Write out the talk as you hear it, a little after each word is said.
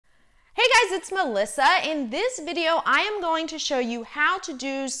guys, it's Melissa. In this video, I am going to show you how to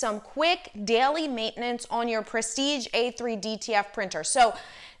do some quick daily maintenance on your Prestige A4 DTF printer. So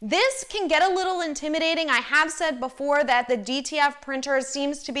this can get a little intimidating. I have said before that the DTF printer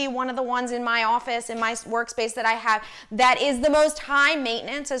seems to be one of the ones in my office, in my workspace that I have, that is the most high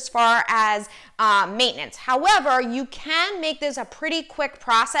maintenance as far as maintenance. However, you can make this a pretty quick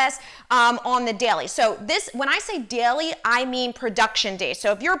process on the daily. So this, when I say daily, I mean production day.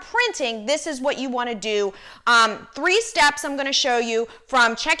 So if you're printing, this is what you want to do. 3 steps I'm going to show you,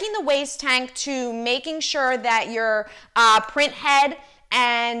 from checking the waste tank to making sure that your print head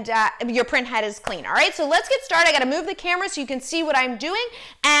is clean. All right, so let's get started. I got to move the camera so you can see what I'm doing.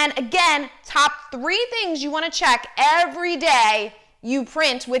 And again, top 3 things you want to check every day you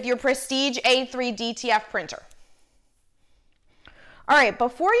print with your Prestige A4 DTF printer. All right,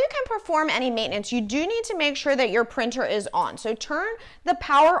 before you can perform any maintenance, you do need to make sure that your printer is on. So turn the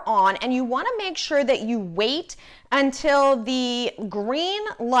power on, and you want to make sure that you wait until the green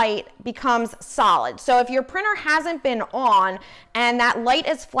light becomes solid. So if your printer hasn't been on and that light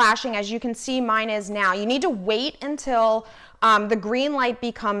is flashing, as you can see mine is now, you need to wait until the green light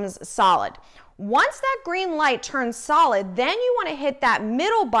becomes solid. Once that green light turns solid, then you want to hit that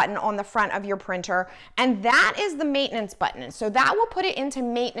middle button on the front of your printer, and that is the maintenance button. So that will put it into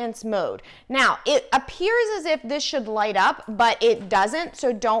maintenance mode. Now, it appears as if this should light up, but it doesn't,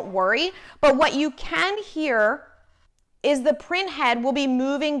 so don't worry. But what you can hear is the print head will be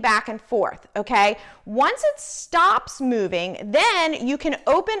moving back and forth, okay? Once it stops moving, then you can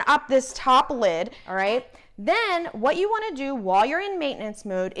open up this top lid, all right? Then what you want to do while you're in maintenance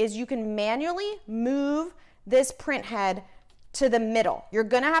mode is you can manually move this print head to the middle. You're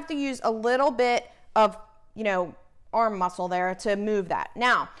going to have to use a little bit of, arm muscle there to move that.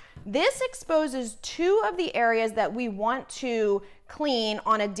 Now, this exposes 2 of the areas that we want to clean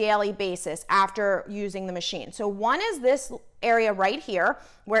on a daily basis after using the machine. So one is this area right here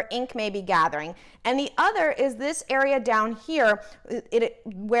where ink may be gathering, and the other is this area down here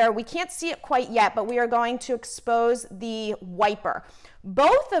where we can't see it quite yet, but we are going to expose the wiper.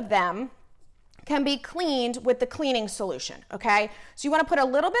 Both of them can be cleaned with the cleaning solution, okay? So you want to put a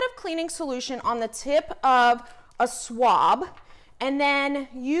little bit of cleaning solution on the tip of a swab, and then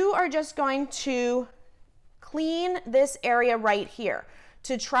you are just going to clean this area right here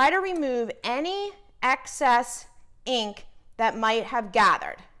to try to remove any excess ink that might have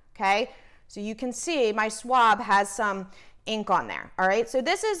gathered, okay? So you can see my swab has some ink on there, all right? So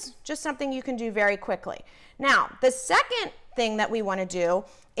this is just something you can do very quickly. Now, the second thing that we want to do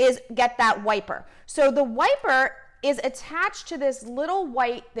is get that wiper. So the wiper is attached to this little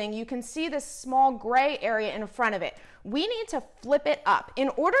white thing. You can see this small gray area in front of it. We need to flip it up. In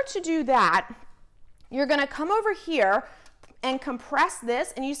order to do that, you're going to come over here and compress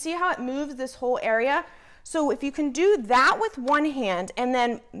this, and you see how it moves this whole area? So if you can do that with one hand and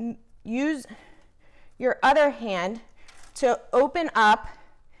then use your other hand to open up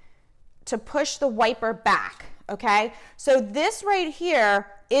to push the wiper back, okay? So this right here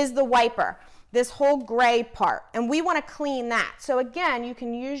is the wiper, this whole gray part, and we want to clean that. So again, you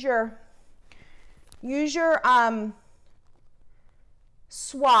can use your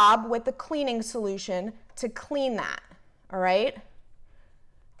swab with the cleaning solution to clean that, all right?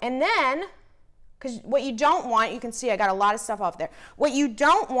 And then, because what you don't want, you can see I got a lot of stuff off there. What you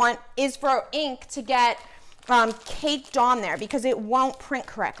don't want is for ink to get caked on there, because it won't print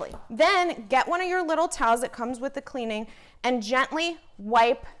correctly. Then get one of your little towels that comes with the cleaning and gently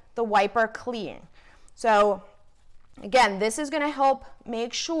wipe the wiper clean. So again, this is going to help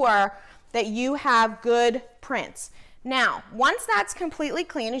make sure that you have good prints. Now, once that's completely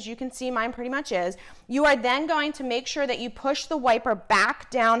clean, as you can see mine pretty much is, you are then going to make sure that you push the wiper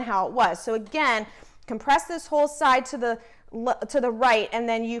back down how it was. So again, compress this whole side to the right, and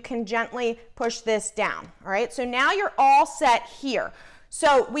then you can gently push this down. All right, so now you're all set here.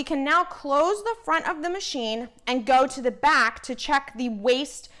 So we can now close the front of the machine and go to the back to check the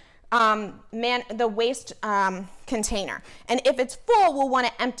waste container. And if it's full, we'll want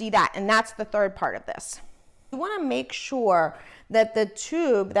to empty that, and that's the third part of this. You want to make sure that the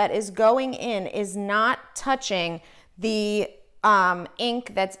tube that is going in is not touching the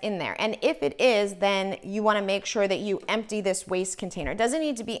ink that's in there. And if it is, then you want to make sure that you empty this waste container. It doesn't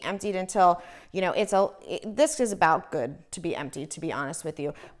need to be emptied until, this is about good to be emptied, to be honest with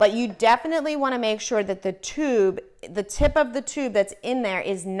you. But you definitely want to make sure that the tip of the tube that's in there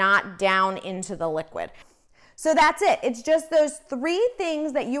is not down into the liquid. So that's it. It's just those 3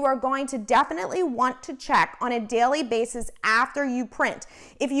 things that you are going to definitely want to check on a daily basis after you print.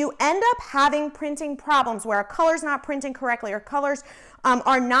 If you end up having printing problems where a color's not printing correctly or colors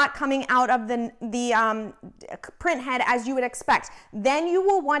are not coming out of the print head as you would expect, then you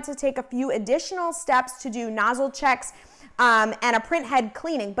will want to take a few additional steps to do nozzle checks and a print head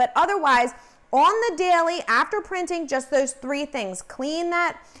cleaning. But otherwise, on the daily, after printing, just those 3 things. Clean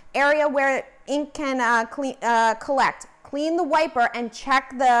that area where ink can collect. Clean the wiper and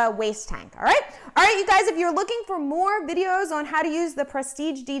check the waste tank, all right? All right, you guys, if you're looking for more videos on how to use the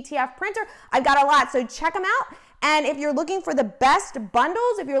Prestige DTF printer, I've got a lot, so check them out. And if you're looking for the best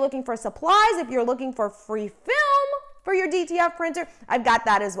bundles, if you're looking for supplies, if you're looking for free film for your DTF printer, I've got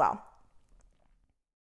that as well.